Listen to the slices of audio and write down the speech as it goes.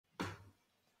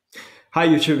Hi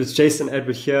YouTube, it's Jason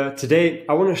Edward here. Today,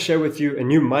 I want to share with you a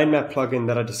new mind map plugin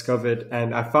that I discovered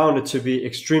and I found it to be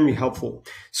extremely helpful.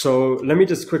 So let me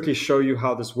just quickly show you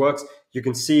how this works. You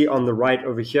can see on the right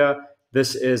over here,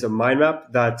 this is a mind map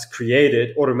that's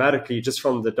created automatically just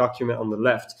from the document on the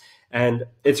left. And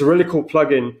it's a really cool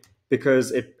plugin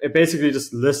because it basically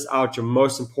just lists out your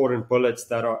most important bullets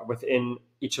that are within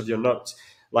each of your notes.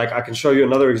 Like I can show you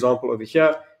another example over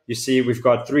here. You see we've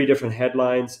got 3 different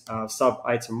headlines, sub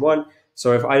item 1.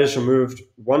 So if I just removed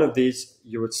one of these,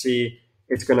 you would see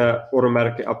it's going to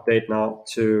automatically update now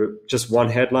to just one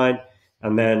headline.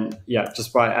 And then, yeah,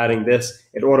 just by adding this,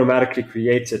 it automatically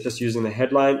creates it just using the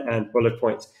headline and bullet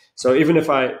points. So even if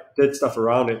I did stuff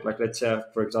around it, like let's say,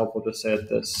 for example, just said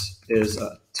this is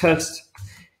a test,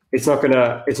 it's not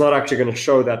actually going to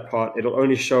show that part. It'll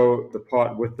only show the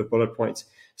part with the bullet points.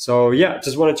 So yeah,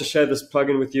 just wanted to share this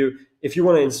plugin with you. If you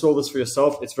want to install this for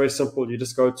yourself, it's very simple. You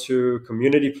just go to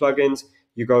community plugins,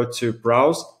 you go to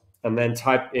browse, and then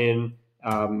type in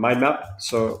mind map.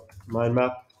 So mind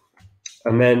map.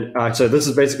 And then, so this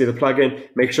is basically the plugin.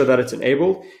 Make sure that it's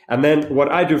enabled. And then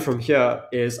what I do from here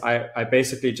is I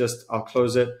basically I'll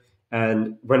close it.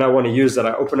 And when I want to use that,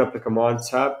 I open up the command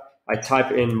tab. I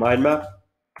type in mind map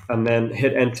and then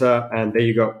hit enter, and there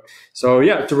you go. So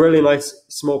yeah, it's a really nice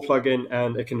small plugin,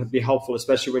 and it can be helpful,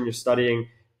 especially when you're studying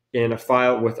in a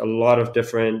file with a lot of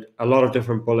different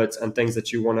bullets and things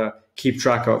that you want to keep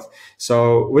track of.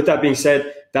 So with that being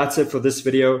said, that's it for this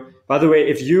video. By the way,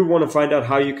 if you want to find out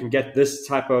how you can get this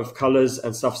type of colors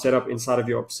and stuff set up inside of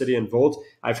your Obsidian Vault,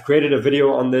 I've created a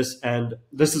video on this, and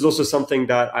this is also something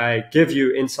that I give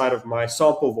you inside of my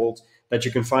sample vault that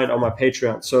you can find on my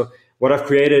Patreon. So what I've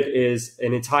created is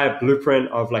an entire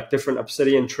blueprint of like different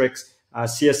Obsidian tricks,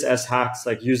 CSS hacks,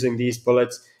 like using these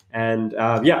bullets. And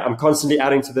yeah, I'm constantly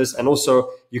adding to this. And also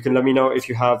you can let me know if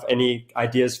you have any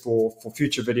ideas for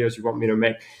future videos you want me to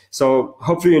make. So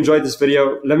hopefully you enjoyed this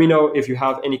video. Let me know if you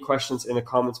have any questions in the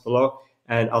comments below,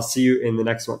 and I'll see you in the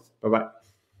next one. Bye-bye.